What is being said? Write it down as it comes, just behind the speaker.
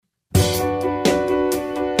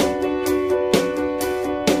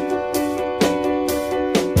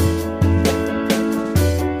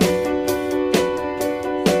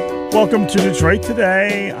welcome to Detroit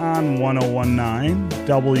Today on 1019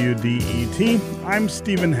 WDET. I'm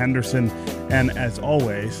Stephen Henderson, and as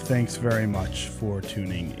always, thanks very much for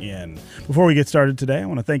tuning in. Before we get started today, I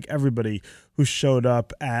want to thank everybody who showed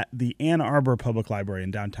up at the Ann Arbor Public Library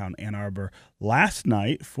in downtown Ann Arbor last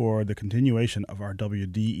night for the continuation of our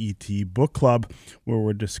WDET book club, where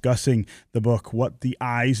we're discussing the book What the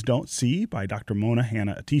Eyes Don't See by Dr. Mona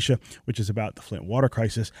Hanna-Attisha, which is about the Flint water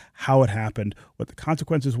crisis, how it happened, what the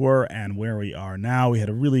consequences were, and where we are now. We had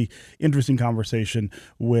a really interesting conversation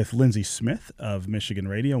with Lindsay Smith of Michigan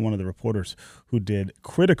Radio, one of the reporters who did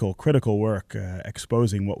critical work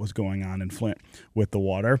exposing what was going on in Flint with the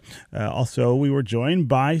water. Also, we were joined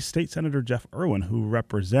by State Senator Jeff Irwin, who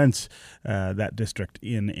represents that district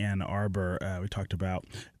in Ann Arbor. We talked about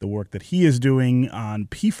the work that he is doing on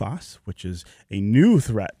PFAS, which is a new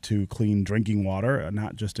threat to clean drinking water,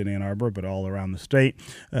 not just in Ann Arbor, but all around the state,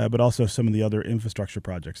 but also some of the other infrastructure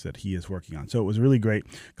projects that he is working on. So it was a really great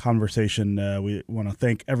conversation. We want to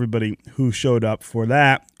thank everybody who showed up for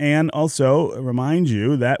that, and also remind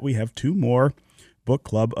you that we have two more book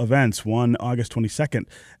club events, one August 22nd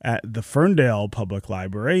at the Ferndale Public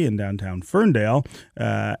Library in downtown Ferndale,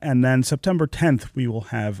 and then September 10th we will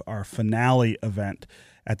have our finale event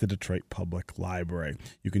at the Detroit Public Library.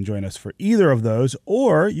 You can join us for either of those,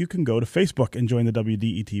 or you can go to Facebook and join the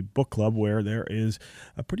WDET Book Club, where there is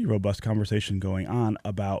a pretty robust conversation going on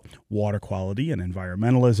about water quality and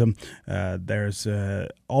environmentalism. There's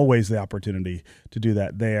always the opportunity to do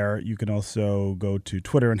that there. You can also go to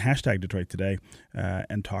Twitter and hashtag Detroit Today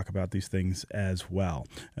and talk about these things as well.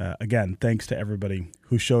 Again, thanks to everybody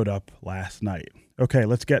who showed up last night. Okay,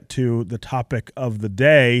 let's get to the topic of the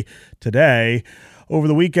day today. Over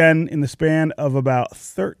the weekend, in the span of about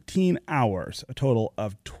 13 hours, a total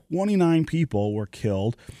of 29 people were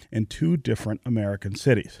killed in two different American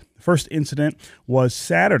cities. The first incident was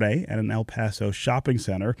Saturday at an El Paso shopping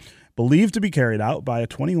center, believed to be carried out by a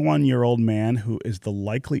 21-year-old man who is the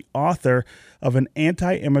likely author of an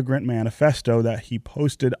anti-immigrant manifesto that he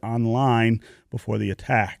posted online before the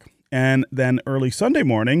attack. And then early Sunday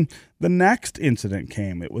morning, the next incident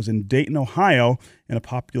came. It was in Dayton, Ohio, in a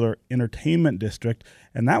popular entertainment district,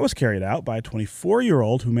 and that was carried out by a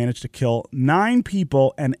 24-year-old who managed to kill 9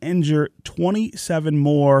 people and injure 27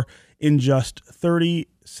 more in just 30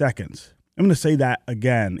 seconds. I'm going to say that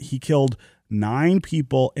again. He killed 9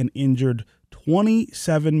 people and injured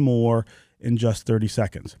 27 more in just 30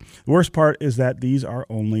 seconds. The worst part is that these are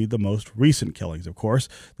only the most recent killings, of course.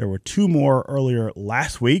 There were 2 more earlier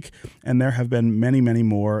last week, and there have been many, many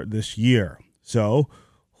more this year. So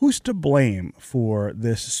who's to blame for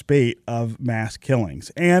this spate of mass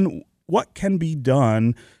killings? And what can be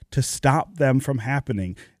done to stop them from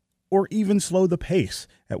happening, or even slow the pace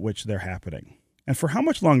at which they're happening? And for how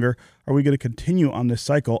much longer are we going to continue on this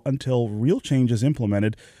cycle until real change is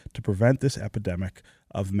implemented to prevent this epidemic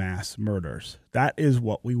of mass murders? That is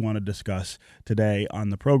what we want to discuss today on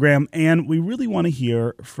the program, and we really want to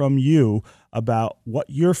hear from you about what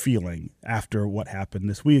you're feeling after what happened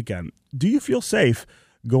this weekend. Do you feel safe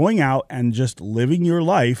going out and just living your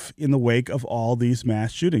life in the wake of all these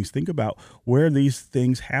mass shootings? Think about where these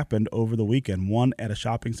things happened over the weekend. One at a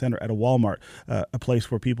shopping center, at a Walmart, a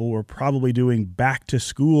place where people were probably doing back to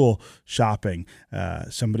school shopping.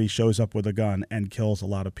 Somebody shows up with a gun and kills a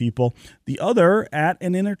lot of people. The other at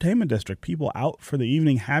an entertainment district, people out for the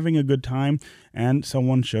evening having a good time, and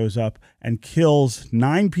someone shows up and kills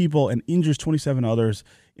 9 people and injures 27 others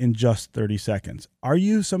in just 30 seconds. Are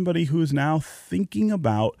you somebody who's now thinking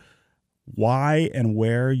about why and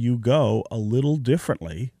where you go a little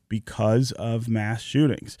differently because of mass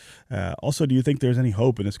shootings? Also, do you think there's any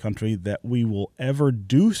hope in this country that we will ever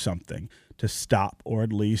do something to stop or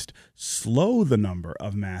at least slow the number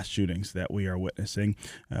of mass shootings that we are witnessing?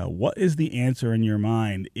 What is the answer in your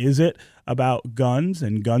mind? Is it about guns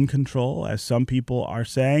and gun control, as some people are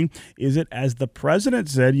saying? Is it, as the president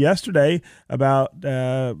said yesterday, about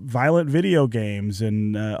violent video games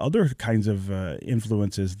and other kinds of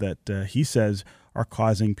influences that he says are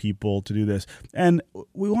causing people to do this? And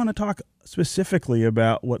we want to talk specifically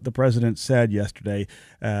about what the president said yesterday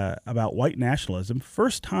about white nationalism.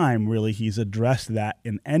 First time, really, he's addressed that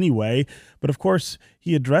in any way. But of course,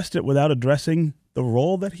 he addressed it without addressing the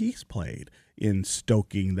role that he's played in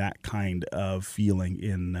stoking that kind of feeling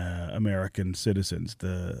in American citizens,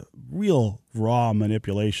 the real raw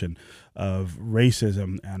manipulation of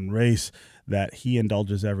racism and race that he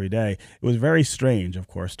indulges every day. It was very strange, of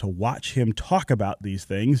course, to watch him talk about these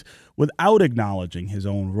things without acknowledging his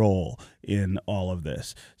own role in all of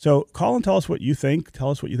this. So call and tell us what you think.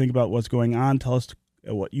 Tell us what you think about what's going on. Tell us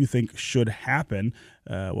what you think should happen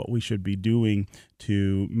what we should be doing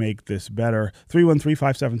to make this better.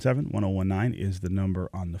 313-577-1019 is the number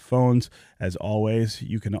on the phones. As always,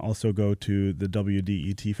 you can also go to the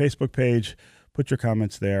WDET Facebook page, put your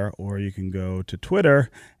comments there, or you can go to Twitter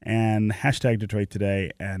and hashtag Detroit Today,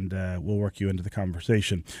 and we'll work you into the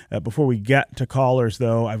conversation. Before we get to callers,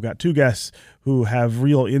 though, I've got two guests who have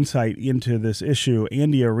real insight into this issue.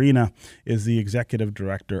 Andy Arena is the executive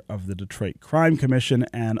director of the Detroit Crime Commission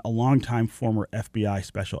and a longtime former FBI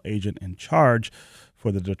special agent in charge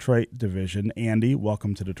for the Detroit division. Andy,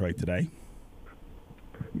 welcome to Detroit Today.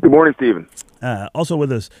 Good morning, Stephen. Also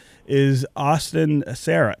with us is Austin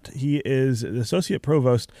Serrett. He is the Associate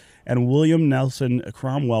Provost and William Nelson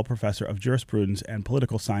Cromwell Professor of Jurisprudence and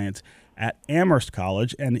Political Science at Amherst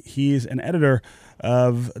College, and he's an editor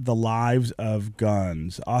of The Lives of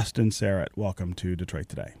Guns. Austin Serrett, welcome to Detroit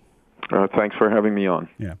Today. Thanks for having me on.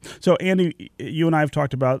 Yeah. So, Andy, you and I have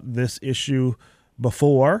talked about this issue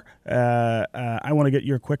before. I want to get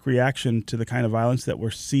your quick reaction to the kind of violence that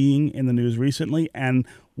we're seeing in the news recently and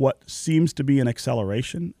what seems to be an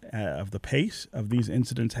acceleration of the pace of these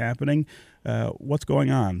incidents happening. What's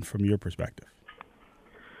going on from your perspective?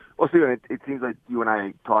 Well, Stephen, it seems like you and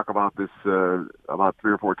I talk about this about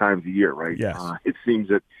 3 or 4 times a year, right? Yes. It seems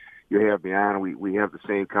that you have me on and we have the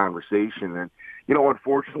same conversation. And,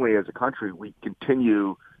 unfortunately, as a country, we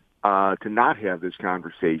continue to not have this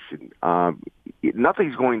conversation.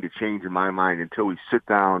 Nothing's going to change in my mind until we sit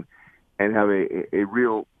down and have a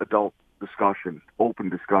real adult discussion, open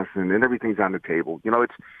discussion, and everything's on the table.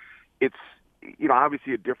 It's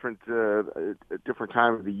obviously a different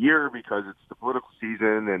time of the year because it's the political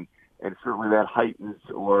season, and certainly that heightens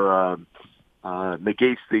or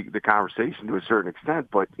negates the conversation to a certain extent.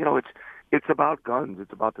 But it's about guns.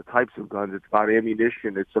 It's about the types of guns. It's about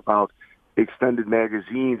ammunition. It's about extended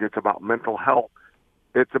magazines. It's about mental health.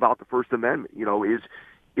 It's about the First Amendment.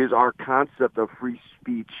 Is our concept of free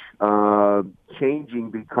speech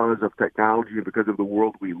changing because of technology and because of the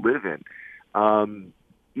world we live in?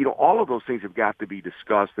 All of those things have got to be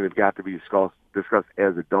discussed, and have got to be discussed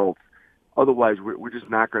as adults. Otherwise, we're just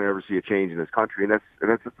not going to ever see a change in this country, and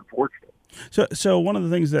that's just unfortunate. So one of the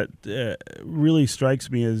things that really strikes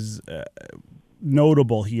me as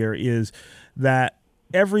notable here is that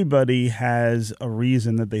everybody has a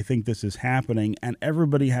reason that they think this is happening, and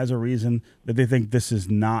everybody has a reason that they think this is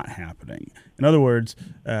not happening. In other words,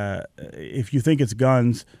 if you think it's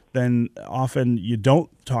guns, then often you don't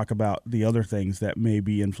talk about the other things that may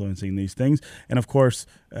be influencing these things. And of course,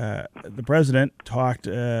 the president talked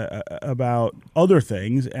about other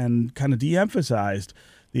things and kind of de-emphasized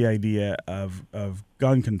the idea of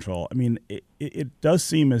gun control. I mean, it does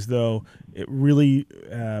seem as though it really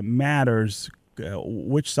matters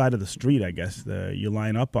which side of the street, I guess, you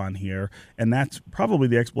line up on here, and that's probably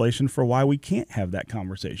the explanation for why we can't have that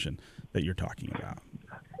conversation that you're talking about.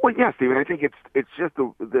 Well, yeah, Stephen, I think it's just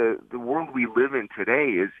the world we live in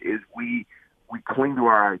today is we cling to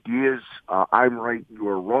our ideas. I'm right, you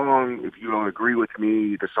are wrong. If you don't agree with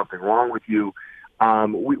me, there's something wrong with you.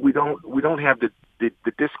 We don't have the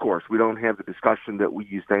discourse. We don't have the discussion that we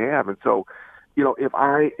used to have, and so. If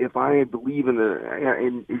I believe in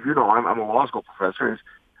I'm a law school professor,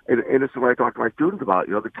 and this is what I talk to my students about.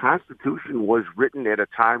 The Constitution was written at a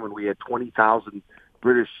time when we had 20,000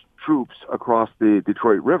 British troops across the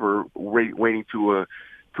Detroit River waiting to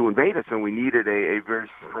invade us, and we needed a very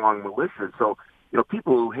strong militia. So,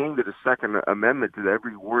 people who hang to the Second Amendment, to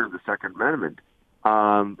every word of the Second Amendment,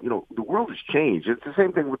 the world has changed. It's the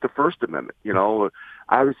same thing with the First Amendment.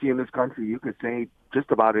 Obviously in this country you can say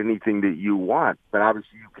just about anything that you want, but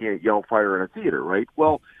obviously you can't yell fire in a theater, right?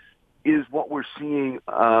 Well, is what we're seeing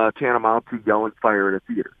tantamount to yelling fire in a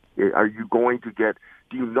theater? Are you going to get,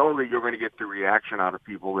 do you know that you're going to get the reaction out of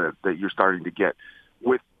people that you're starting to get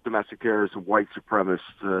with domestic terrorists and white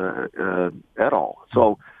supremacists at all?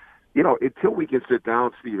 So, until we can sit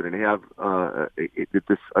down, Stephen, and have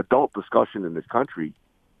this adult discussion in this country,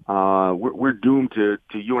 we're doomed to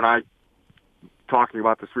you and I talking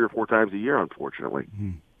about this 3 or 4 times a year, unfortunately.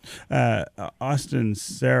 Mm-hmm. Austin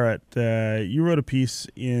Serrett, you wrote a piece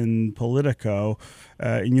in Politico,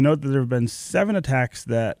 and you note that there have been 7 attacks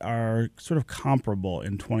that are sort of comparable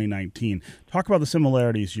in 2019. Talk about the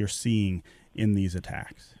similarities you're seeing in these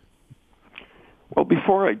attacks. Well,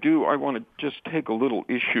 before I do, I want to just take a little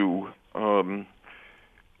issue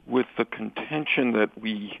with the contention that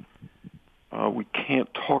we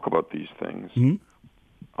can't talk about these things. Mm-hmm.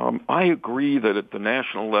 I agree that at the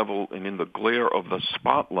national level and in the glare of the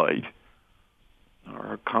spotlight,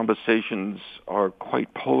 our conversations are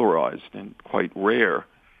quite polarized and quite rare.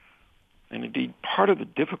 And indeed, part of the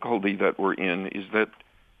difficulty that we're in is that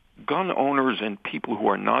gun owners and people who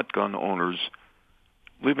are not gun owners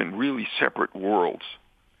live in really separate worlds.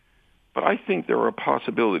 But I think there are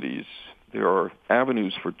possibilities, there are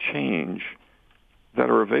avenues for change that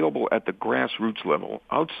are available at the grassroots level,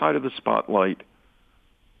 outside of the spotlight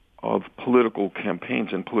of political campaigns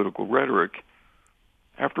and political rhetoric.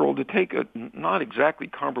 After all, to take a not exactly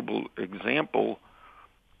comparable example,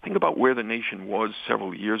 think about where the nation was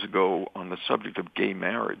several years ago on the subject of gay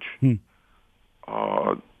marriage.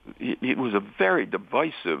 It was a very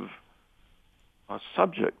divisive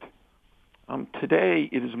subject. Today,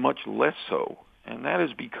 it is much less so, and that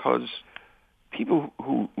is because people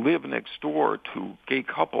who live next door to gay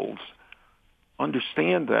couples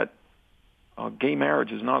understand that gay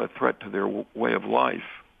marriage is not a threat to their way of life.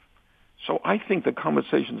 So I think the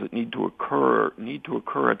conversations that need to occur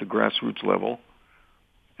at the grassroots level.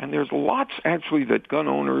 And there's lots, actually, that gun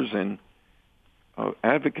owners and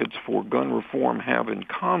advocates for gun reform have in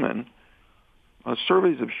common.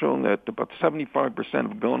 Surveys have shown that about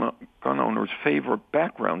 75% of gun owners favor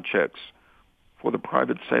background checks for the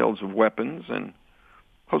private sales of weapons, and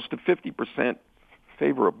close to 50%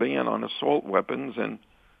 favor a ban on assault weapons, and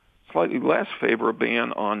slightly less favor a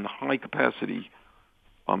ban on high-capacity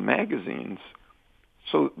magazines.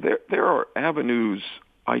 So there are avenues,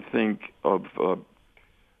 I think, of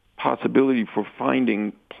possibility for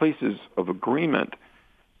finding places of agreement,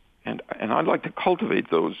 and I'd like to cultivate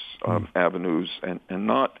those avenues and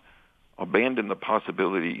not abandon the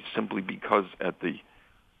possibility simply because at the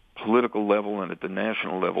political level and at the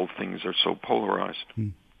national level things are so polarized.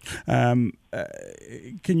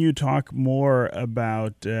 Can you talk more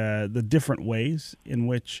about the different ways in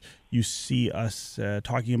which you see us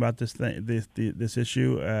talking about this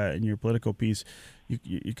issue in your political piece?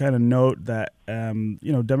 You kind of note that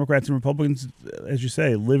Democrats and Republicans, as you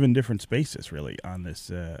say, live in different spaces really on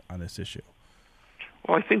this issue.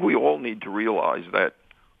 Well, I think we all need to realize that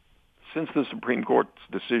since the Supreme Court's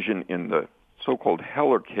decision in the so-called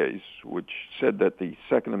Heller case, which said that the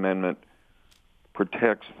Second Amendment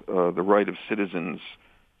protects the right of citizens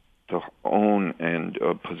to own and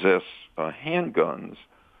possess handguns,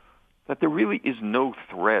 that there really is no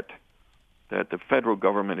threat that the federal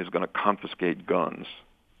government is going to confiscate guns.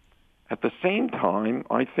 At the same time,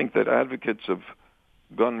 I think that advocates of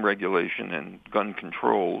gun regulation and gun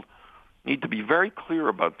control need to be very clear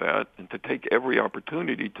about that and to take every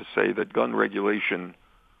opportunity to say that gun regulation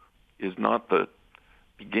is not the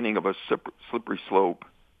beginning of a slippery slope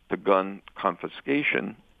to gun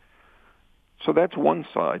confiscation. So that's one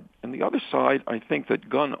side. And the other side, I think that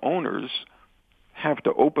gun owners have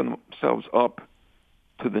to open themselves up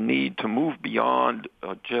to the need to move beyond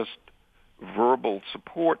just verbal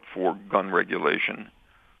support for gun regulation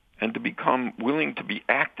and to become willing to be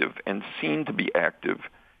active and seen to be active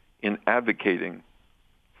in advocating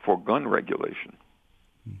for gun regulation.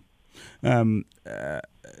 The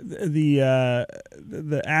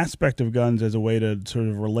aspect of guns as a way to sort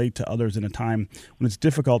of relate to others in a time when it's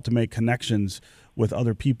difficult to make connections with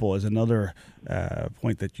other people is another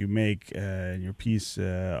point that you make in your piece,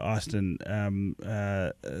 Austin.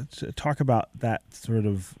 Talk about that sort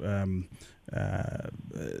of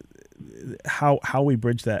how we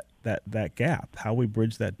bridge that gap, how we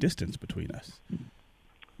bridge that distance between us.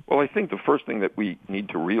 Well, I think the first thing that we need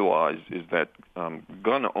to realize is that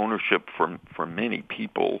gun ownership for many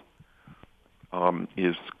people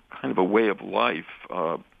is kind of a way of life.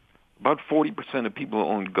 About 40% of people who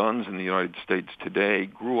own guns in the United States today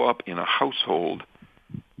grew up in a household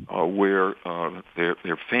where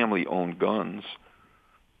their family owned guns.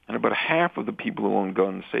 And about half of the people who own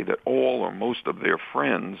guns say that all or most of their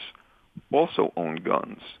friends also own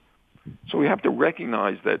guns. So we have to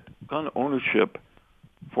recognize that gun ownership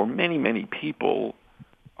for many, many people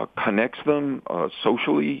connects them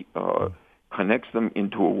socially, connects them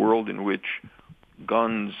into a world in which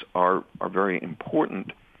guns are very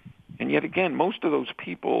important. And yet again, most of those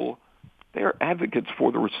people, they are advocates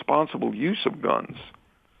for the responsible use of guns.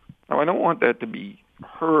 Now, I don't want that to be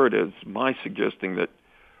heard as my suggesting that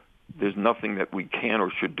there's nothing that we can or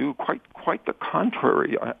should do. Quite the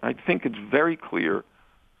contrary. I think it's very clear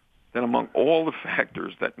that among all the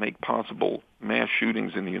factors that make possible mass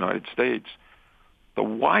shootings in the United States, the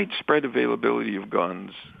widespread availability of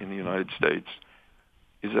guns in the United States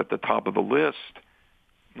is at the top of the list.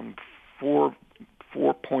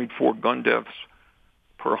 4.4 gun deaths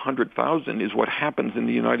per 100,000 is what happens in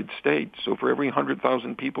the United States. So for every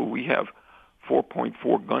 100,000 people, we have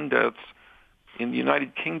 4.4 gun deaths. In the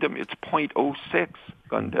United Kingdom, it's 0.06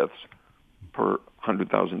 gun deaths per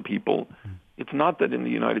 100,000 people. It's not that in the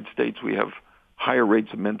United States we have higher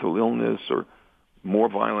rates of mental illness or more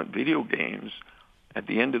violent video games. at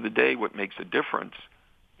the end of the day, what makes a difference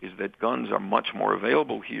is that guns are much more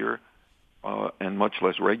available here and much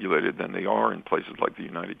less regulated than they are in places like the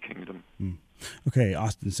United Kingdom. Okay,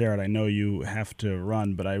 Austin Sarrett, I know you have to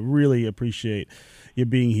run, but I really appreciate you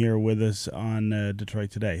being here with us on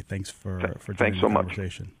Detroit Today. Thanks for joining the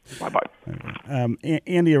conversation. Bye-bye.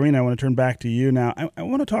 Andy Arena, I want to turn back to you now. I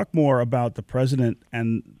want to talk more about the president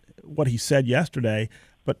and what he said yesterday,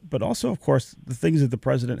 but also, of course, the things that the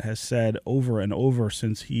president has said over and over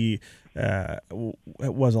since he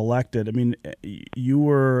was elected. I mean, you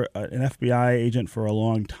were an FBI agent for a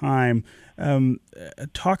long time.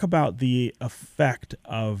 Talk about the effect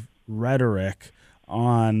of rhetoric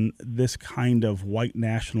on this kind of white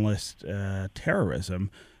nationalist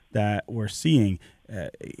terrorism that we're seeing.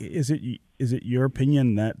 Is it your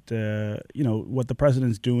opinion that what the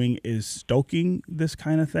president's doing is stoking this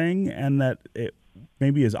kind of thing, and that it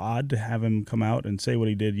maybe is odd to have him come out and say what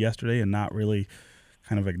he did yesterday and not really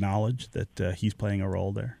kind of acknowledge that he's playing a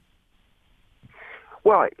role there?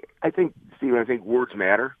 Well, I think, Stephen, words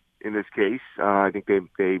matter in this case. I think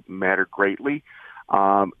they matter greatly,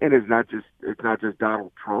 and it's not just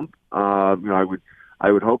Donald Trump. I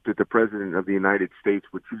would hope that the president of the United States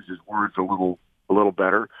would choose his words a little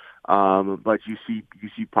better. But you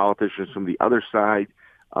see politicians from the other side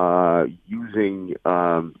using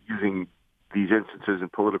these instances in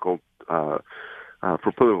political for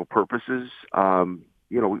political purposes.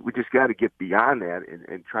 We just got to get beyond that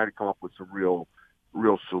and try to come up with some real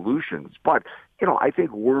solutions. But I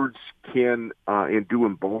think words can and do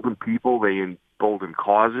embolden people. They embolden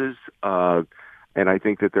causes, and I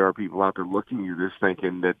think that there are people out there looking at this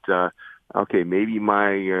thinking that okay, maybe my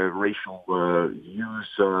racial views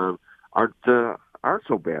aren't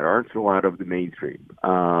so bad, aren't so out of the mainstream,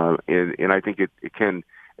 and I think it can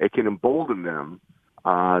embolden them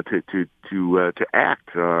to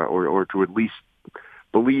act or to at least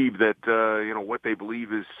believe that what they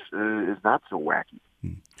believe is not so wacky.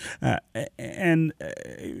 And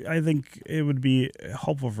I think it would be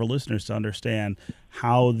helpful for listeners to understand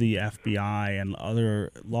how the FBI and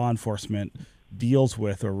other law enforcement deals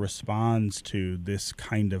with or responds to this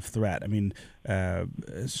kind of threat. I mean,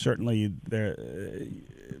 certainly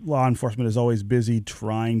law enforcement is always busy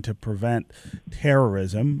trying to prevent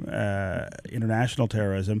terrorism, international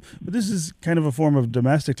terrorism, but this is kind of a form of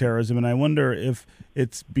domestic terrorism, and I wonder if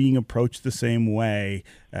it's being approached the same way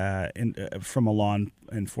from a law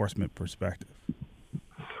enforcement perspective.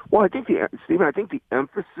 Well, Stephen, I think the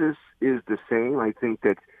emphasis is the same. I think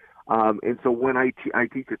that and so when I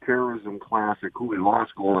teach a terrorism class at Cooley Law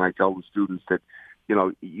School, and I tell the students that,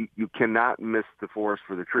 you cannot miss the forest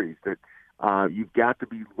for the trees, that you've got to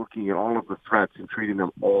be looking at all of the threats and treating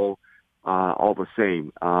them all the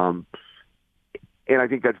same. And I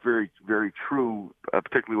think that's very, very true,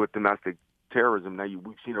 particularly with domestic terrorism. Now,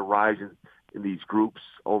 we've seen a rise in these groups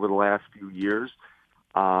over the last few years.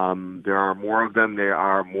 There are more of them. They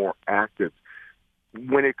are more active.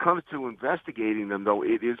 When it comes to investigating them, though,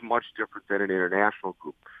 it is much different than an international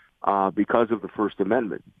group because of the First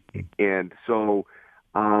Amendment. And so,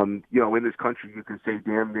 in this country, you can say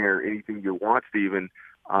damn near anything you want, Stephen.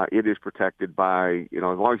 It is protected by, as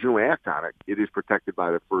long as you don't act on it, it is protected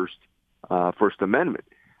by the First Amendment.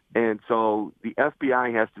 And so the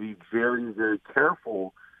FBI has to be very, very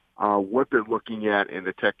careful what they're looking at and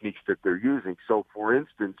the techniques that they're using. So, for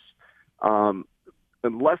instance,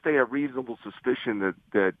 unless they have reasonable suspicion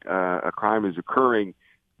that a crime is occurring,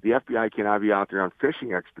 the FBI cannot be out there on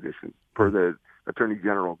fishing expeditions per the Attorney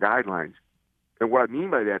General guidelines. And what I mean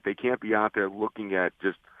by that, they can't be out there looking at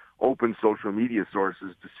just open social media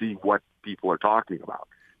sources to see what people are talking about.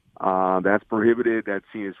 That's prohibited. That's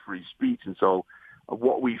seen as free speech. And so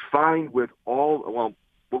what we find with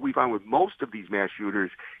most of these mass shooters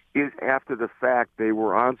is after the fact they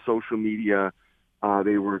were on social media.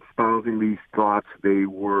 They were espousing these thoughts. They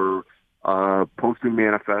were posting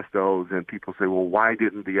manifestos, and people say, "Well, why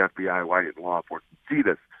didn't the FBI, why didn't law enforcement see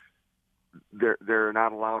this?" They're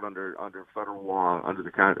not allowed under federal law, under the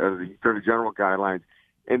Attorney General guidelines,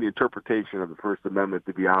 and the interpretation of the First Amendment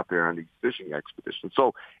to be out there on these fishing expeditions.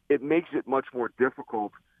 So it makes it much more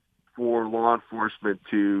difficult for law enforcement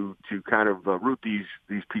to kind of root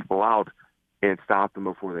these people out and stop them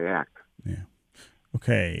before they act. Yeah.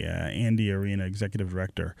 Okay, Andy Arena, Executive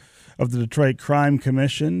Director of the Detroit Crime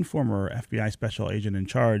Commission, former FBI Special Agent in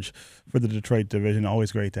charge for the Detroit Division.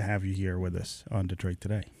 Always great to have you here with us on Detroit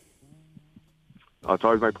Today. It's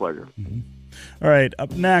always my pleasure. Mm-hmm. All right,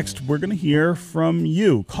 up next, we're going to hear from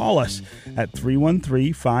you. Call us at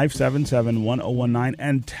 313-577-1019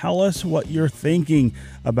 and tell us what you're thinking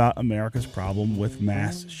about America's problem with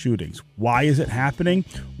mass shootings. Why is it happening?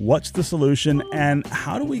 What's the solution? And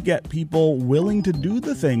how do we get people willing to do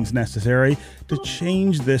the things necessary to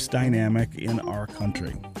change this dynamic in our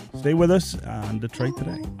country? Stay with us on Detroit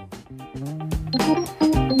Today.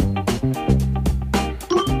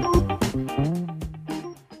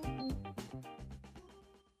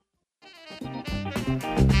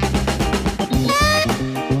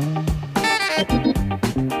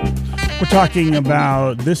 We're talking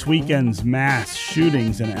about this weekend's mass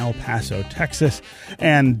shootings in El Paso, Texas,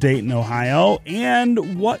 and Dayton, Ohio,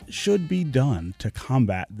 and what should be done to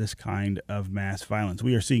combat this kind of mass violence.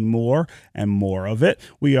 We are seeing more and more of it.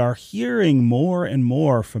 We are hearing more and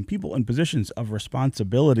more from people in positions of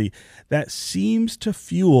responsibility that seems to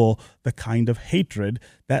fuel the kind of hatred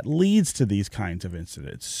that leads to these kinds of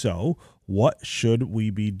incidents. So, what should we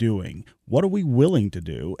be doing? What are we willing to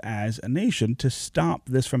do as a nation to stop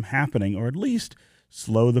this from happening, or at least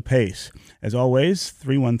slow the pace? As always,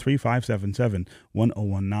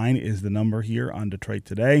 313-577-1019 is the number here on Detroit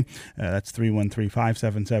Today. That's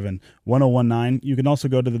 313-577-1019. You can also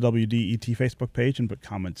go to the WDET Facebook page and put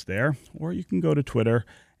comments there, or you can go to Twitter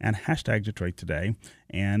and hashtag Detroit Today,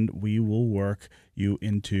 and we will work you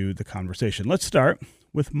into the conversation. Let's start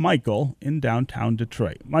with Michael in downtown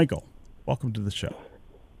Detroit. Michael, welcome to the show.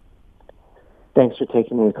 Thanks for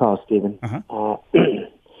taking the call, Stephen. Uh-huh.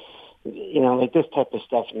 Like this type of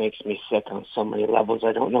stuff makes me sick on so many levels.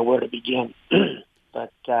 I don't know where to begin.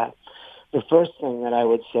 But the first thing that I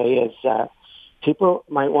would say is people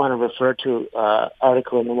might want to refer to an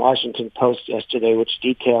article in the Washington Post yesterday which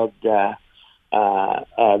detailed a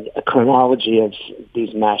chronology of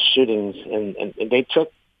these mass shootings. And they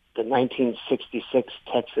took the 1966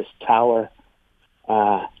 Texas Tower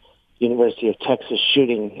University of Texas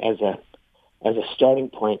shooting as a starting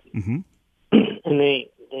point. Mm-hmm. And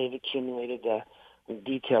they've accumulated and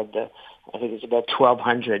detailed I think it's about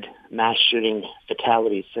 1,200 mass shooting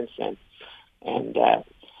fatalities since then. And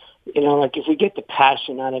if we get the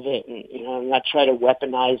passion out of it and not try to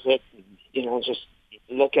weaponize it, just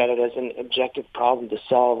look at it as an objective problem to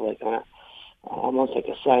solve, like almost like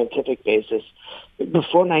a scientific basis.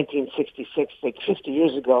 Before 1966, like 50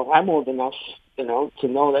 years ago, I'm old enough, to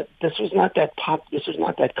know that this was not that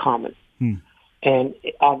common. And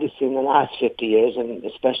obviously in the last 50 years, and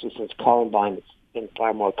especially since Columbine, it's been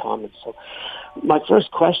far more common. So my first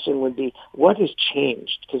question would be, what has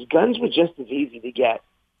changed? Because guns were just as easy to get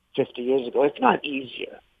 50 years ago, if not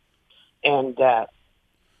easier. And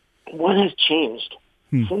what has changed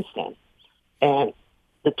since then? And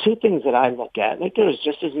the two things that I look at, like there's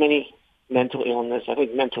just as many mental illness. I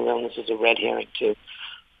think mental illness is a red herring too.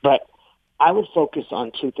 But I would focus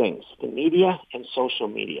on two things, the media and social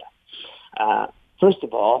media. First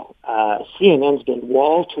of all, CNN's been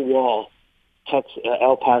wall-to-wall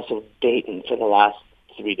El Paso, Dayton for the last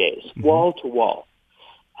 3 days, wall-to-wall.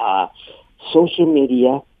 Social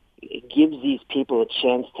media gives these people a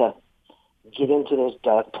chance to get into those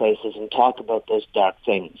dark places and talk about those dark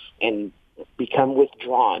things and become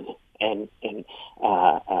withdrawn. And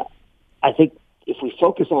I think if we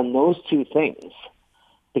focus on those two things,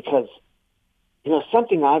 because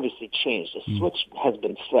something obviously changed. The switch has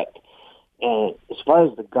been flipped. And as far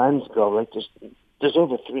as the guns go, like there's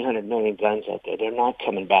over 300 million guns out there. They're not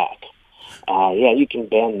coming back. You can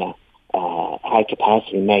ban the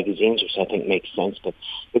high-capacity magazines, which I think makes sense, but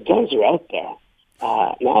the guns are out there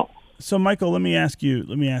now. So, Michael, let me ask you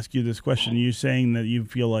this question. You're saying that you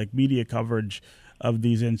feel like media coverage of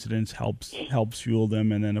these incidents helps fuel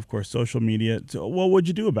them, and then, of course, social media. So what would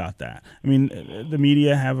you do about that? I mean, the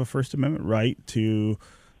media have a First Amendment right to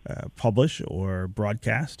publish or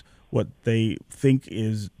broadcast what they think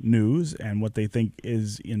is news and what they think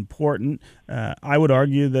is important. I would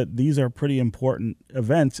argue that these are pretty important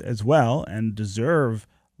events as well and deserve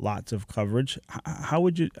lots of coverage. How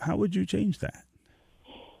would you change that?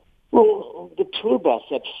 Well, the tour bus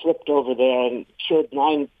that flipped over there and killed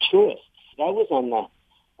 9 tourists, that was on the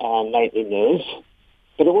nightly news,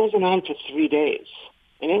 but it wasn't on for 3 days,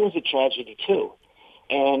 and it was a tragedy too.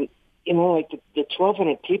 And like the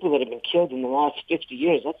 1,200 people that have been killed in the last 50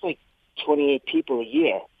 years, that's like 28 people a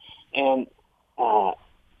year. And I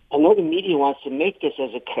know the media wants to make this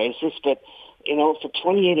as a crisis, but, for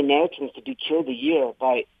 28 Americans to be killed a year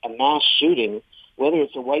by a mass shooting, whether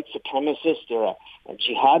it's a white supremacist or a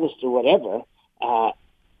jihadist or whatever,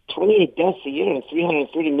 28 deaths a year and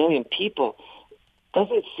 330 million people,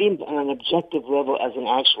 doesn't seem on an objective level as an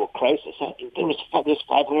actual crisis. There's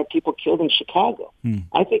 500 people killed in Chicago.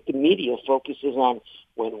 I think the media focuses on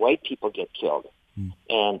when white people get killed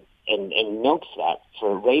and milks that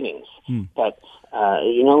for ratings. But,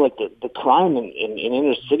 like the crime in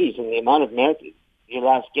inner cities and the amount of your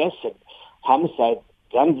last guest said homicide,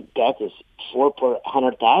 gun death is 4 per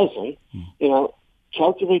 100,000.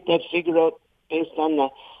 Calculate that figure out based on the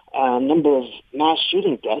number of mass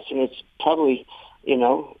shooting deaths, and it's probably,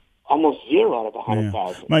 almost 0 out of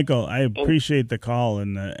 100,000. Michael, I appreciate the call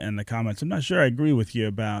and the comments. I'm not sure I agree with you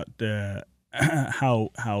about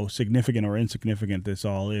how significant or insignificant this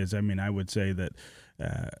all is. I mean, I would say that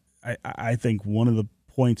I think one of the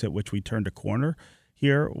points at which we turned a corner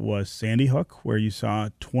here was Sandy Hook, where you saw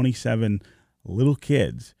 27 little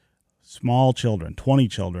kids, small children, 20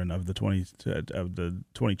 children of the 20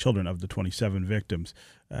 children of the 27 victims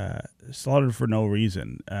slaughtered for no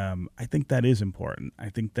reason. I think that is important. I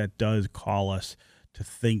think that does call us to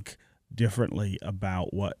think differently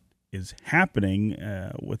about what is happening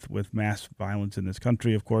with mass violence in this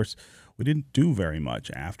country. Of course, we didn't do very much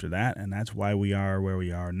after that, and that's why we are where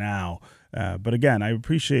we are now. But again, I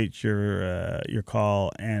appreciate your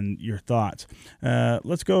call and your thoughts.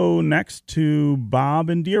 Let's go next to Bob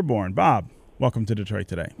in Dearborn. Bob, welcome to Detroit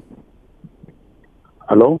Today.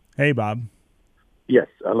 Hello? Hey, Bob. Yes,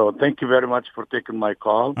 hello. Thank you very much for taking my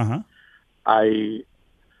call. I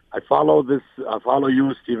follow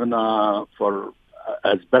you, Stephen, for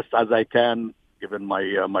as best as I can, given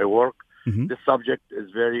my work. This subject is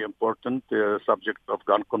very important, the subject of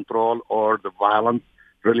gun control or the violence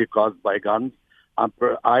really caused by guns.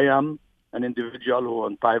 I am an individual who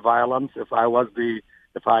anti-violence. If I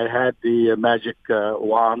had the magic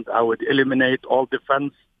wand, I would eliminate all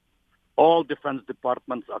defense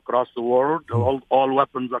departments across the world, all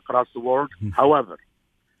weapons across the world. However,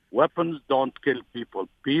 weapons don't kill people.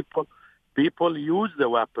 People use the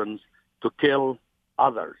weapons to kill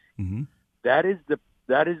others. That is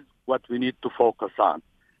what we need to focus on.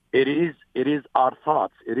 It is our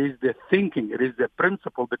thoughts. It is the thinking. It is the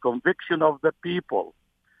principle, the conviction of the people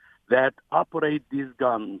that operate these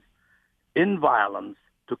guns in violence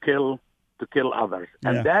to kill others.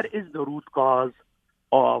 And that is the root cause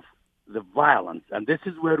of the violence. And this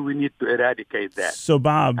is where we need to eradicate that. So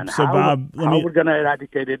Bob, how we're going to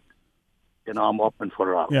eradicate it, I'm open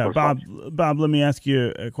for Bob, let me ask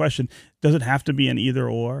you a question. Does it have to be an either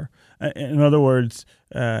or? In other words,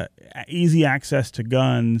 easy access to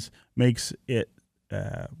guns makes it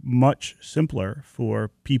much simpler for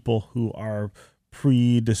people who are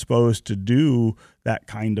predisposed to do that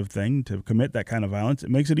kind of thing, to commit that kind of violence. It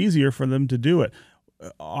makes it easier for them to do it.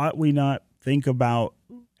 Ought we not think about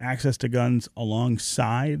access to guns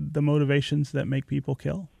alongside the motivations that make people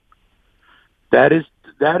kill? That is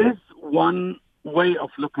one way of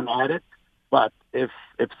looking at it. But if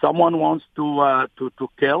someone wants to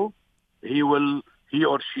kill, he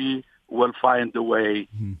or she will find a way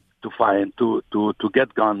to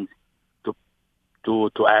get guns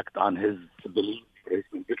to act on his belief, his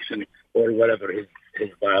conviction, or whatever his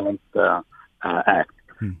violent act.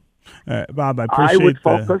 Bob, I appreciate. I would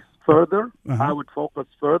focus further. I would focus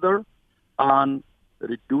further on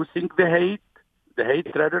reducing the hate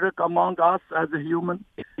rhetoric among us as a human,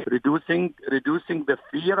 reducing the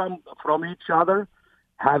fear from each other,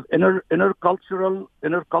 have intercultural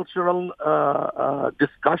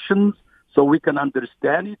discussions so we can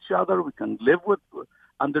understand each other, we can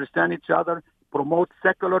understand each other, promote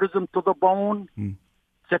secularism to the bone,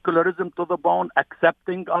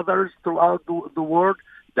 accepting others throughout the world.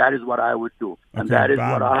 That is what I would do. And that is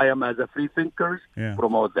Bob, what I am as a free thinker,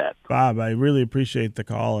 promote that. Bob, I really appreciate the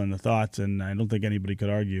call and the thoughts, and I don't think anybody could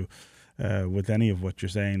argue with any of what you're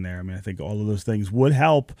saying there. I mean, I think all of those things would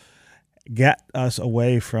help get us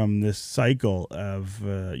away from this cycle of,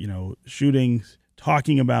 shootings,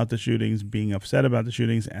 talking about the shootings, being upset about the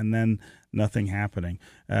shootings, and then nothing happening.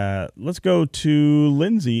 Let's go to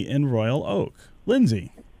Lindsay in Royal Oak.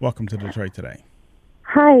 Lindsay, welcome to Detroit Today.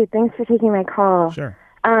 Hi, thanks for taking my call. Sure.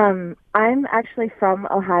 I'm actually from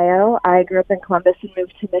Ohio. I grew up in Columbus and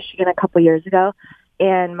moved to Michigan a couple years ago,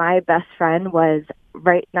 and my best friend was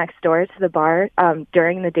right next door to the bar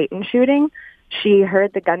during the Dayton shooting. She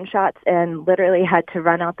heard the gunshots and literally had to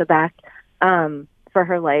run out the back for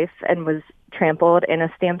her life and was trampled in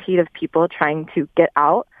a stampede of people trying to get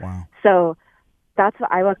out. Wow. So that's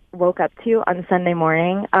what I woke up to on Sunday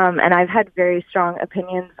morning, and I've had very strong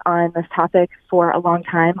opinions on this topic for a long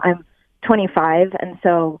time. I'm 25, and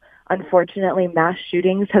so unfortunately mass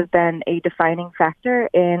shootings have been a defining factor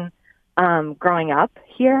in growing up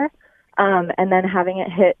here, and then having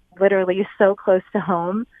it hit literally so close to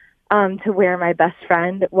home. to where my best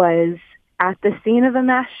friend was at the scene of a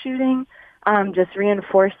mass shooting just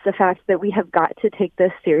reinforced the fact that we have got to take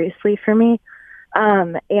this seriously for me.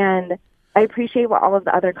 And I appreciate what all of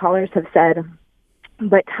the other callers have said,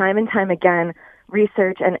 but time and time again,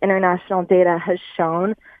 research and international data has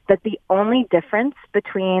shown that the only difference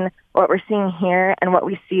between what we're seeing here and what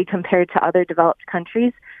we see compared to other developed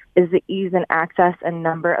countries is the ease and access and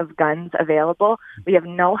number of guns available. We have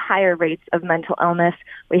no higher rates of mental illness.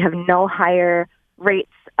 We have no higher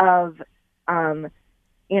rates of,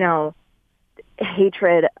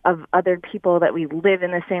 hatred of other people that we live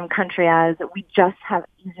in the same country as. We just have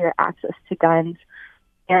easier access to guns.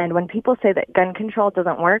 And when people say that gun control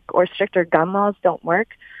doesn't work or stricter gun laws don't work,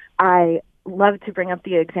 I love to bring up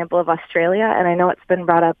the example of Australia, and I know it's been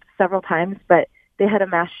brought up several times, but they had a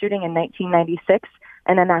mass shooting in 1996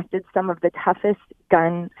 and enacted some of the toughest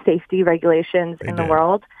gun safety regulations in the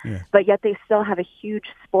world, but yet they still have a huge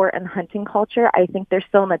sport and hunting culture. I think they're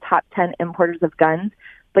still in the top 10 importers of guns,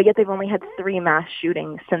 but yet they've only had 3 mass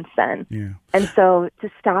shootings since then. Yeah. And so to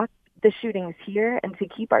stop the shootings here and to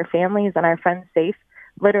keep our families and our friends safe,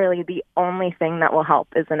 literally the only thing that will help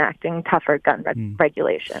is enacting tougher gun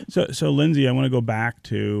regulations. So Lindsay, I want to go back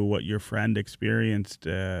to what your friend experienced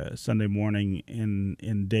Sunday morning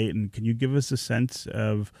in Dayton. Can you give us a sense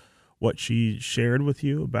of what she shared with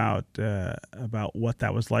you about what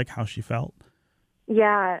that was like, how she felt?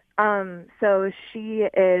 Yeah. So she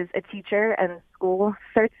is a teacher and school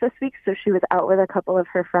starts this week. So she was out with a couple of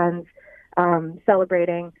her friends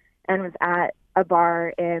celebrating and was at a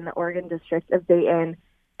bar in the Oregon district of Dayton.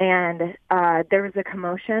 And there was a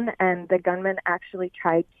commotion, and the gunman actually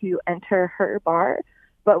tried to enter her bar,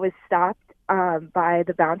 but was stopped by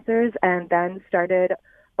the bouncers and then started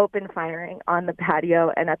open firing on the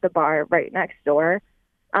patio and at the bar right next door.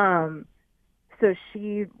 So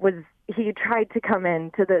he tried to come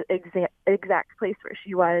into the exact place where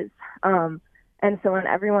she was. And so when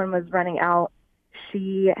everyone was running out,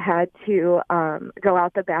 she had to go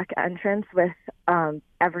out the back entrance with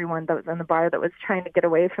everyone that was in the bar that was trying to get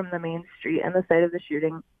away from the main street and the site of the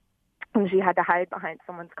shooting. And she had to hide behind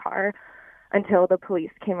someone's car until the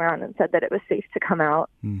police came around and said that it was safe to come out.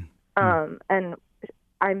 And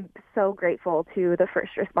I'm so grateful to the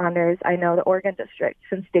first responders. I know the Oregon district,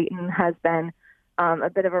 since Dayton has been a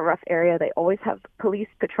bit of a rough area, they always have police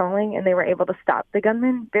patrolling, and they were able to stop the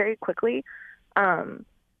gunman very quickly. And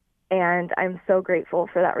I'm so grateful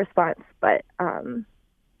for that response. But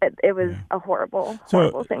it was a horrible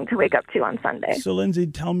thing to wake up to on Sunday. So, Lindsay,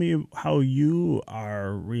 tell me how you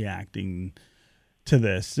are reacting to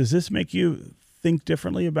this. Does this make you think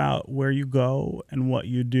differently about where you go and what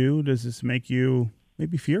you do? Does this make you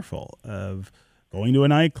maybe fearful of going to a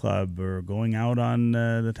nightclub or going out on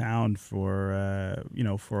the town for a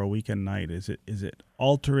weekend night? Is it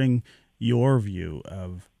altering your view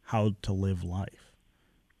of how to live life?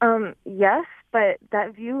 Yes, but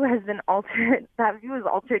that view has been altered. That view was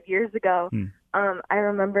altered years ago. I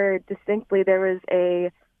remember distinctly there was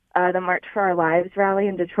the March for Our Lives rally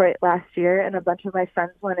in Detroit last year, and a bunch of my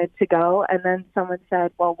friends wanted to go. And then someone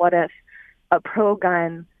said, well, what if a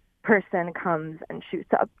pro-gun person comes and shoots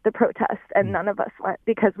up the protest? And none of us went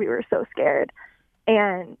because we were so scared.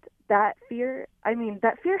 And that fear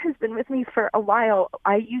has been with me for a while.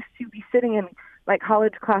 I used to be sitting in my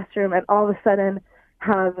college classroom and all of a sudden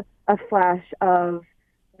have a flash of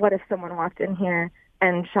what if someone walked in here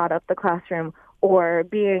and shot up the classroom, or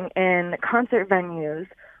being in concert venues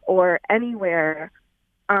or anywhere.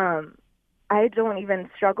 I don't even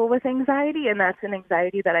struggle with anxiety, and that's an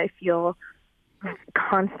anxiety that I feel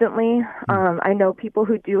constantly. I know people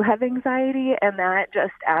who do have anxiety, and that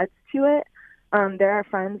just adds to it. There are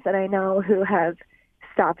friends that I know who have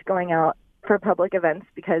stopped going out for public events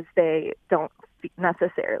because they don't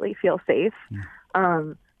necessarily feel safe.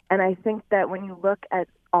 And I think that when you look at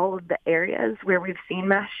all of the areas where we've seen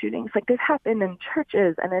mass shootings, like they've happened in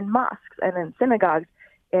churches and in mosques and in synagogues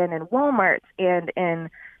and in Walmarts and in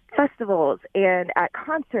festivals and at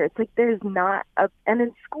concerts, like and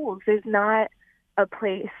in schools, there's not a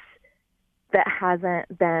place that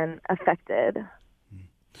hasn't been affected.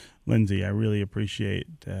 Lindsay, I really appreciate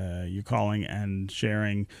you calling and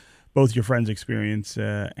sharing both your friend's experience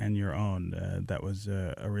and your own. That was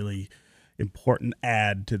a really important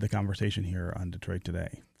add to the conversation here on Detroit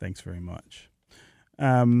Today. Thanks very much.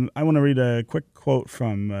 I want to read a quick quote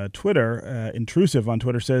from Twitter. Intrusive on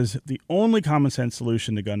Twitter says, "The only common sense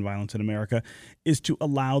solution to gun violence in America is to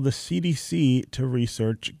allow the CDC to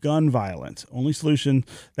research gun violence. Only solution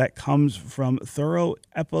that comes from thorough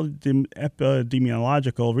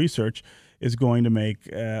epidemiological research is going to make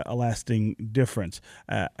a lasting difference.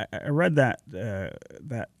 I read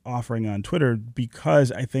that offering on Twitter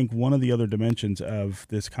because I think one of the other dimensions of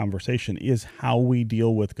this conversation is how we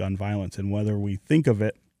deal with gun violence and whether we think of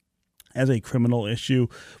it as a criminal issue,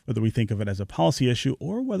 whether we think of it as a policy issue,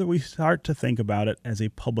 or whether we start to think about it as a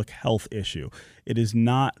public health issue. It is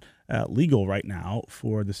not legal right now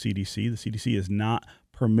for the CDC. The CDC is not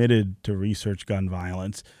permitted to research gun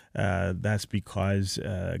violence. That's because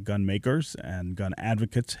gun makers and gun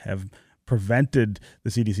advocates have prevented the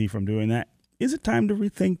CDC from doing that. Is it time to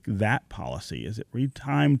rethink that policy? Is it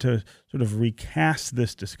time to sort of recast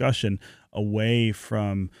this discussion away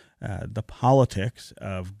from the politics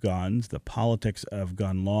of guns, the politics of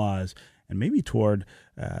gun laws, and maybe toward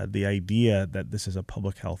the idea that this is a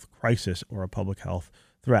public health crisis or a public health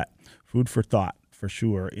threat? Food for thought, for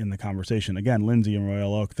sure, in the conversation. Again, Lindsay in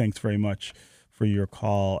Royal Oak, thanks very much for your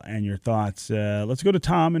call and your thoughts. Let's go to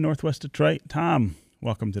Tom in Northwest Detroit. Tom,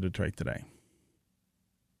 welcome to Detroit Today.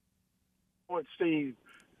 Well, Steve,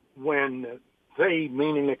 when they,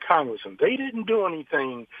 meaning the congressman, they didn't do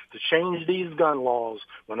anything to change these gun laws.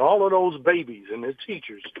 When all of those babies and their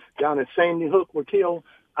teachers down at Sandy Hook were killed,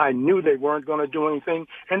 I knew they weren't going to do anything,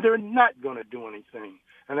 and they're not going to do anything.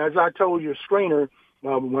 And as I told your screener,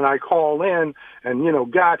 when I call in,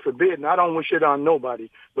 and, God forbid, and I don't wish it on nobody,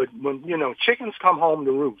 but when, chickens come home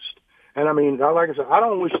to roost. And I mean, like I said, I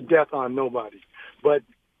don't wish death on nobody. But,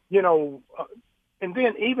 and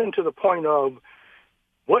then even to the point of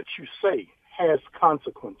what you say has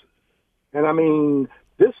consequences. And I mean,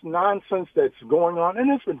 this nonsense that's going on,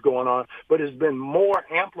 and it's been going on, but it's been more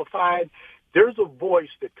amplified. There's a voice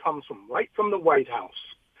that comes right from the White House.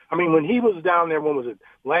 I mean, when he was down there, when was it,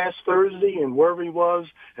 last Thursday, and wherever he was,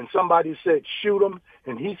 and somebody said, shoot him,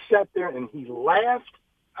 and he sat there and he laughed.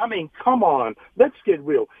 I mean, come on, let's get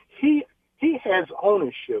real. He has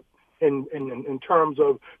ownership in terms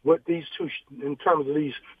of these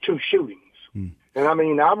two shootings. And I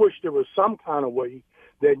mean, I wish there was some kind of way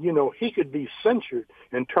that, he could be censured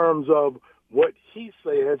in terms of what he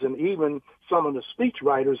says, and even some of the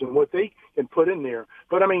speechwriters and what they can put in there.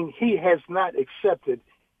 But I mean, he has not accepted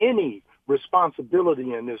any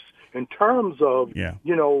responsibility in this in terms of,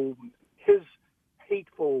 his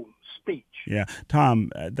hateful speech. Yeah.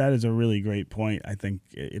 Tom, that is a really great point. I think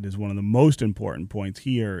it is one of the most important points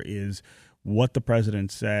here is what the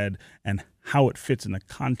president said and how it fits in the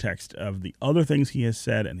context of the other things he has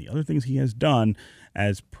said and the other things he has done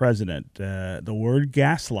as president. The word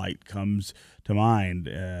gaslight comes to mind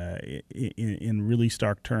in really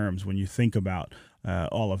stark terms when you think about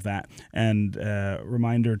all of that. And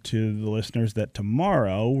reminder to the listeners that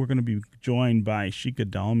tomorrow we're going to be joined by Shika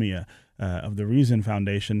Dalmia of the Reason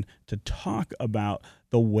Foundation to talk about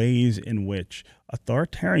the ways in which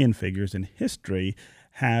authoritarian figures in history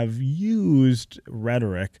have used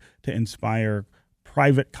rhetoric to inspire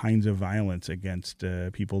private kinds of violence against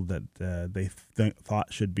people that they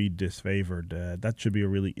thought should be disfavored. That should be a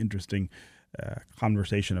really interesting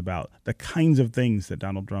conversation about the kinds of things that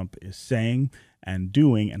Donald Trump is saying and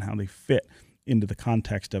doing and how they fit into the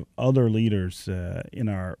context of other leaders in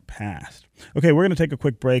our past. Okay, we're going to take a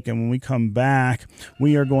quick break, and when we come back,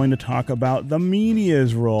 we are going to talk about the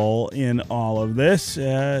media's role in all of this.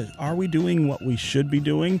 Are we doing what we should be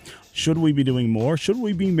doing? Should we be doing more? Should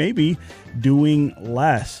we be maybe doing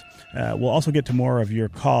less? We'll also get to more of your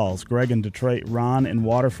calls. Greg in Detroit, Ron in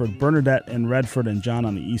Waterford, Bernadette in Redford, and John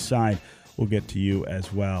on the east side. We'll get to you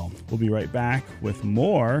as well. We'll be right back with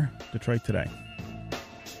more Detroit Today.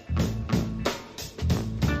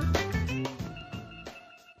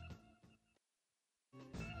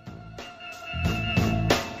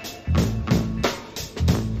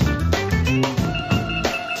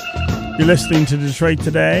 You're listening to Detroit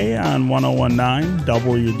Today on 101.9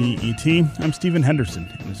 WDET. I'm Stephen Henderson,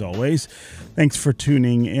 and as always, thanks for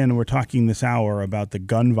tuning in. We're talking this hour about the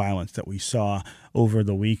gun violence that we saw over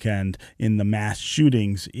the weekend in the mass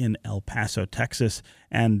shootings in El Paso, Texas,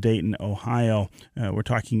 and Dayton, Ohio. We're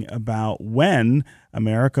talking about when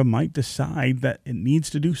America might decide that it needs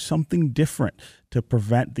to do something different to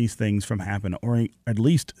prevent these things from happening, or at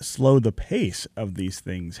least slow the pace of these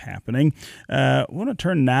things happening. I want to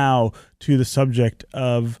turn now to the subject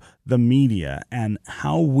of the media and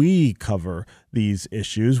how we cover these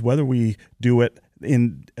issues, whether we do it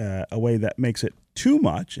in a way that makes it too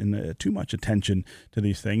much and too much attention to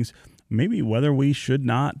these things, maybe whether we should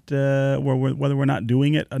not, whether we're not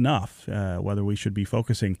doing it enough, whether we should be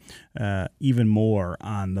focusing even more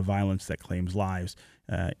on the violence that claims lives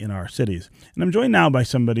in our cities. And I'm joined now by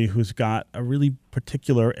somebody who's got a really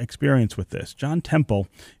particular experience with this. John Temple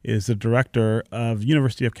is the director of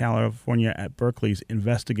University of California at Berkeley's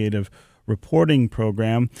Investigative reporting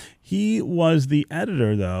program. He was the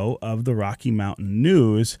editor, though, of the Rocky Mountain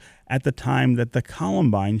News at the time that the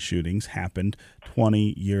Columbine shootings happened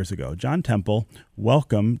 20 years ago. John Temple,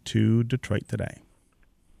 welcome to Detroit Today.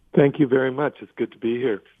 Thank you very much. It's good to be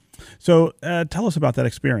here. So tell us about that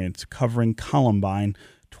experience covering Columbine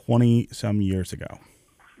 20-some years ago.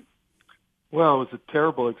 Well, it was a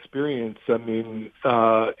terrible experience. I mean,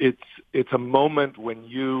 it's a moment when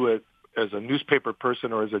you, as a newspaper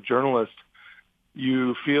person or as a journalist,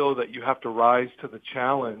 you feel that you have to rise to the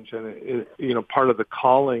challenge. And, part of the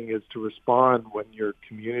calling is to respond when your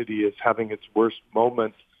community is having its worst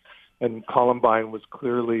moments. And Columbine was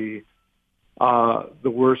clearly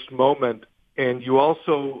the worst moment. And you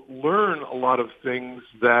also learn a lot of things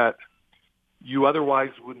that you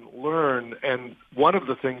otherwise wouldn't learn. And one of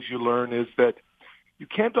the things you learn is that you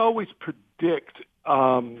can't always predict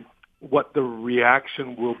what the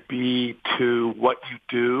reaction will be to what you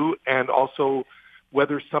do, and also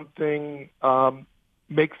whether something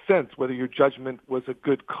makes sense, whether your judgment was a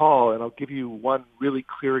good call. And I'll give you one really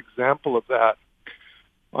clear example of that.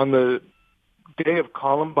 On the day of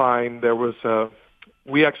Columbine,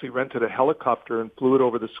 we actually rented a helicopter and flew it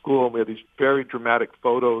over the school, and we had these very dramatic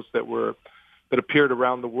photos that appeared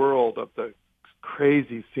around the world of the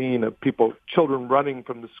crazy scene of children running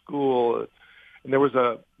from the school. And there was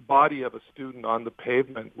a body of a student on the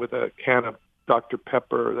pavement with a can of Dr.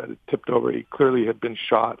 Pepper that had tipped over. He clearly had been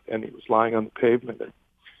shot, and he was lying on the pavement. It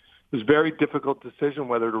was a very difficult decision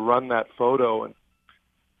whether to run that photo, and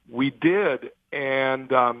we did. And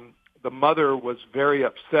the mother was very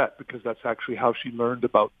upset because that's actually how she learned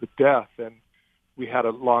about the death. And we had a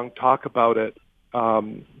long talk about it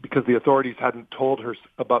because the authorities hadn't told her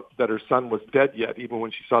about that her son was dead yet, even when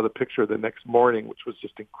she saw the picture the next morning, which was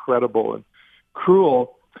just incredible and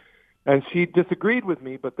cruel. And she disagreed with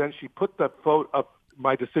me, but then she put that photo up,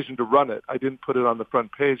 my decision to run it. I didn't put it on the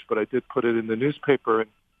front page, but I did put it in the newspaper. And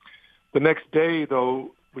the next day,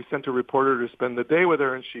 though, we sent a reporter to spend the day with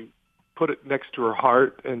her, and she put it next to her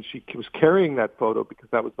heart, and she was carrying that photo because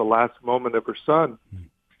that was the last moment of her son.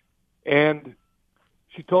 And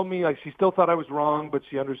she told me she still thought I was wrong, but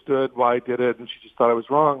she understood why I did it, and she just thought I was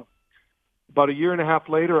wrong. About a year and a half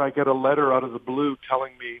later, I get a letter out of the blue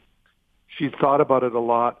telling me she thought about it a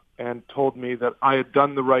lot and told me that I had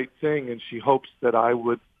done the right thing, and she hopes that I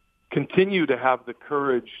would continue to have the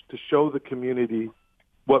courage to show the community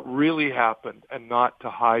what really happened and not to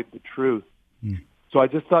hide the truth. So I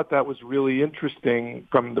just thought that was really interesting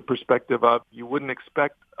from the perspective of you wouldn't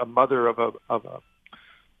expect a mother of a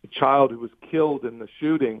child who was killed in the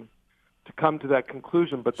shooting to come to that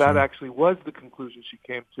conclusion, but that actually was the conclusion she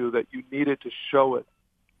came to, that you needed to show it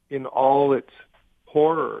in all its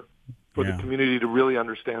horror for the community to really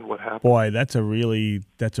understand what happened. Boy, that's a really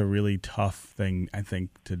tough thing, I think,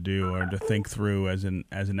 to do or to think through as an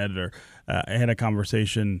editor. I had a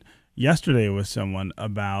conversation yesterday with someone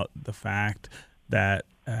about the fact that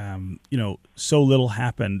so little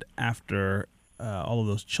happened after all of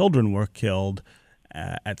those children were killed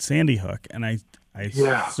at Sandy Hook, and I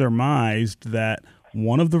surmised that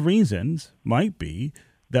one of the reasons might be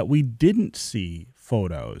that we didn't see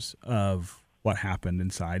photos of what happened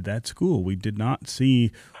inside that school. We did not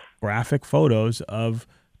see graphic photos of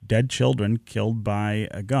dead children killed by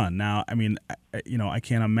a gun. Now, I mean, I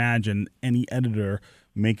can't imagine any editor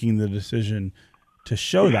making the decision to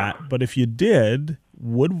show that, but if you did,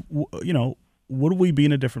 would we be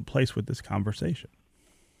in a different place with this conversation?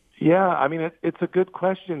 Yeah, I mean, it's a good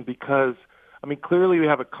question because, I mean, clearly we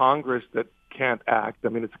have a Congress that can't act. I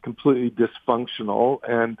mean, it's completely dysfunctional,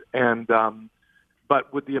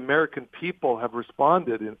 but would the American people have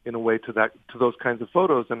responded in a way to those kinds of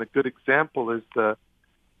photos? And a good example is the,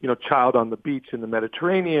 child on the beach in the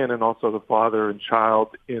Mediterranean, and also the father and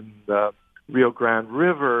child in the Rio Grande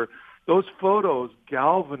River. Those photos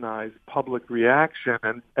galvanize public reaction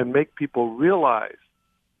and make people realize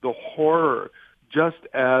the horror, just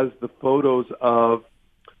as the photos of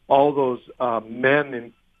all those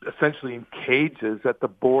men essentially in cages at the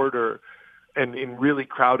border and in really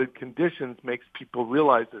crowded conditions makes people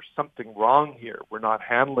realize there's something wrong here. We're not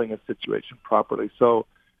handling a situation properly. So,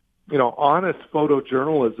 honest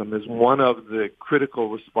photojournalism is one of the critical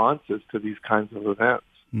responses to these kinds of events.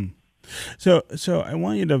 So I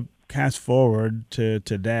want you to cast forward to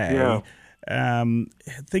today.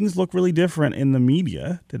 Things look really different in the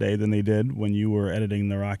media today than they did when you were editing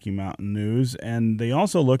the Rocky Mountain News, and they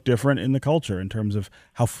also look different in the culture in terms of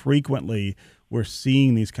how frequently we're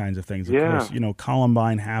seeing these kinds of things. Of course,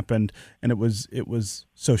 Columbine happened, and it was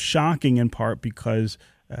so shocking in part because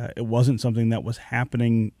it wasn't something that was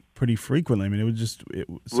happening pretty frequently. I mean, it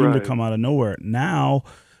seemed to come out of nowhere. Now,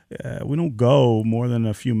 we don't go more than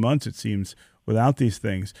a few months, it seems, without these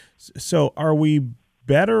things. So are we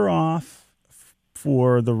better off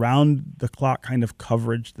for the round-the-clock kind of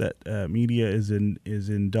coverage that media is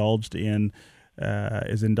indulging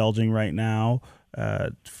right now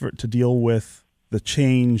to deal with the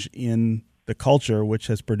change in the culture, which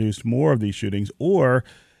has produced more of these shootings, or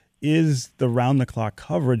is the round-the-clock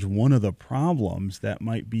coverage one of the problems that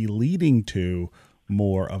might be leading to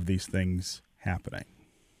more of these things happening?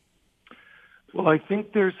 Well, I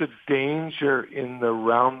think there's a danger in the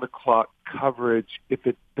round-the-clock coverage if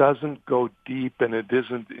it doesn't go deep and it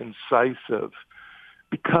isn't incisive,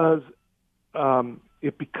 because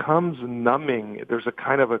it becomes numbing. There's a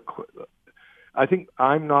kind of I think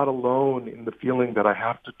I'm not alone in the feeling that I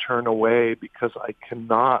have to turn away because I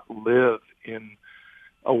cannot live in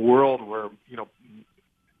a world where,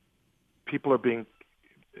 people are being,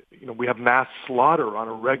 we have mass slaughter on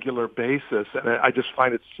a regular basis, and I just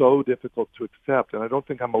find it so difficult to accept, and I don't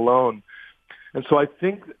think I'm alone. And so I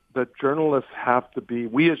think that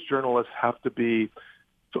we as journalists have to be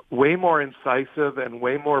way more incisive and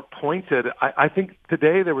way more pointed. I think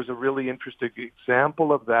today there was a really interesting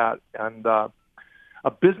example of that, and a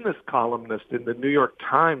business columnist in the New York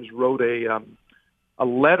Times wrote a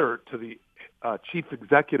letter to the chief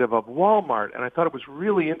executive of Walmart, and I thought it was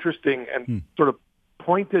really interesting and sort of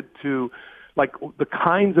pointed to like the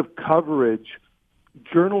kinds of coverage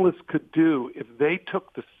journalists could do if they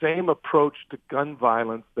took the same approach to gun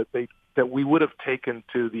violence that we would have taken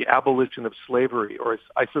to the abolition of slavery, or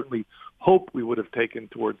I certainly hope we would have taken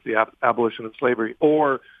towards the abolition of slavery,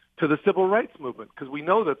 or to the civil rights movement, because we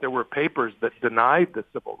know that there were papers that denied the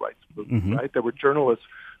civil rights movement, right? There were journalists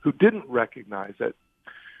who didn't recognize it.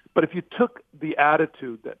 But if you took the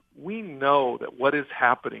attitude that we know that what is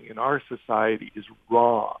happening in our society is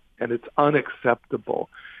wrong and it's unacceptable,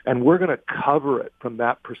 and we're going to cover it from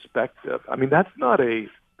that perspective, I mean, that's not a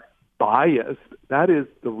bias. That is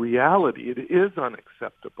the reality. It is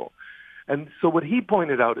unacceptable. And so what he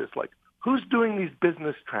pointed out is like, who's doing these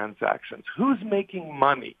business transactions? Who's making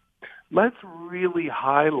money? Let's really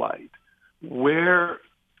highlight where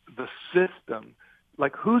the system,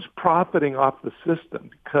 like who's profiting off the system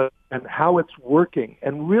and how it's working,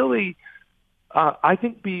 and really, I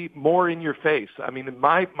think, be more in your face. I mean,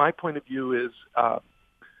 my point of view is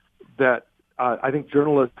that I think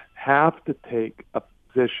journalists have to take a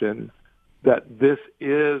position that this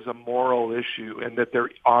is a moral issue and that there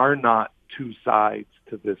are not two sides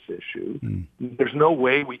to this issue. There's no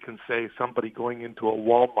way we can say somebody going into a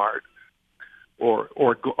Walmart or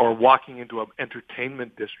walking into an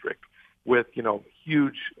entertainment district with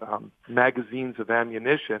huge magazines of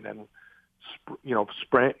ammunition and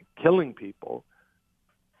killing people.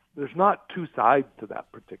 There's not two sides to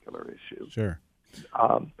that particular issue. Sure.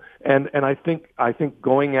 And I think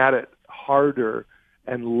going at it harder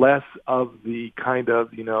and less of the kind of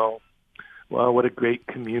well, what a great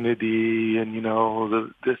community, and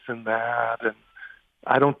this and that, and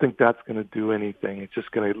I don't think that's going to do anything. It's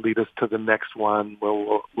just going to lead us to the next one where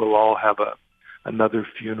we'll all have another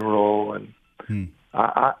funeral, and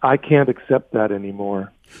I can't accept that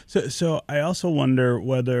anymore. So I also wonder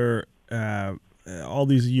whether all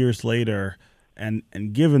these years later, and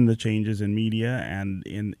given the changes in media and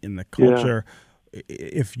in the culture,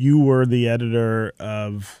 if you were the editor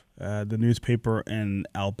of the newspaper in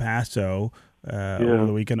El Paso over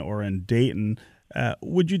the weekend or in Dayton,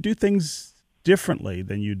 would you do things differently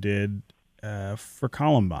than you did for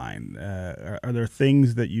Columbine? Are there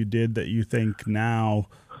things that you did that you think now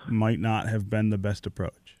might not have been the best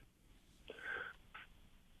approach?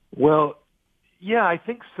 Well, yeah, I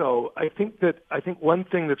think so. I think one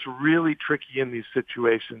thing that's really tricky in these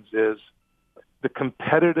situations is the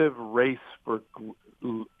competitive race for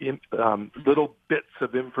little bits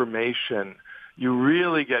of information. You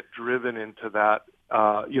really get driven into that,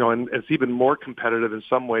 and it's even more competitive in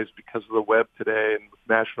some ways because of the web today and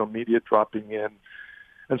national media dropping in.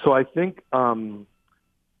 And so I think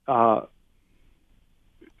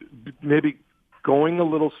maybe going a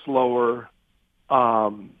little slower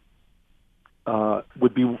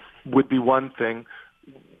would be one thing.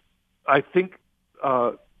 I think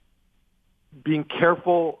being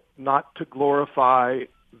careful not to glorify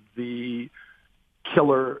the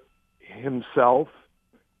killer himself,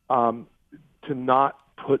 to not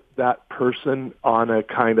put that person on a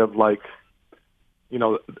kind of like,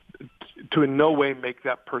 to in no way make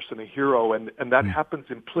that person a hero, and that happens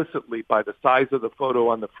implicitly by the size of the photo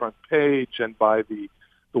on the front page and by the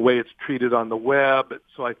way it's treated on the web.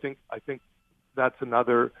 So I think that's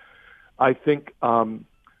another. I think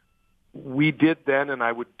we did then, and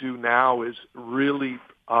I would do now, is really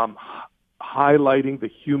highlighting the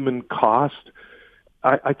human cost.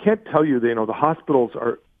 I can't tell you, the hospitals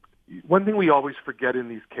are, one thing we always forget in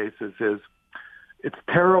these cases is it's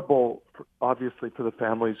terrible, obviously, for the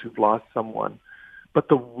families who've lost someone, but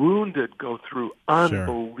the wounded go through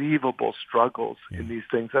unbelievable struggles in these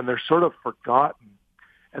things, and they're sort of forgotten.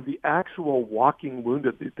 And the actual walking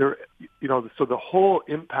wounded, so the whole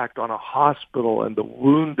impact on a hospital and the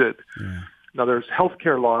wounded. Yeah. Now, there's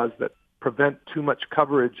healthcare laws that prevent too much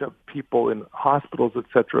coverage of people in hospitals, et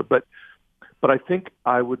cetera. But I think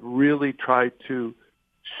I would really try to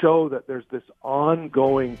show that there's this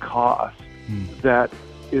ongoing cost that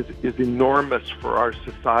is enormous for our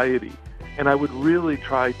society. And I would really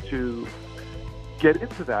try to get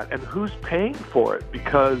into that and who's paying for it,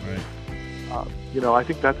 because, I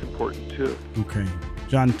think that's important too. Okay.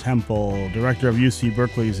 John Temple, director of UC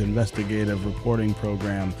Berkeley's investigative reporting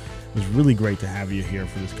program. It was really great to have you here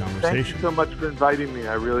for this conversation. Thank you so much for inviting me.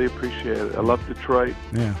 I really appreciate it. I love Detroit.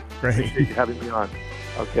 Yeah, great. Appreciate you having me on.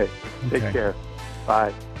 Okay. Take care.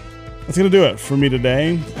 Bye. That's going to do it for me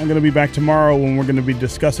today. I'm going to be back tomorrow when we're going to be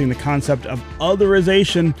discussing the concept of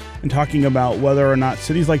otherization and talking about whether or not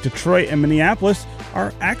cities like Detroit and Minneapolis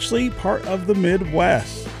are actually part of the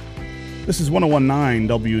Midwest. This is 101.9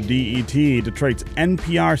 WDET, Detroit's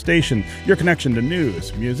NPR station, your connection to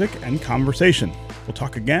news, music, and conversation. We'll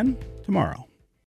talk again tomorrow.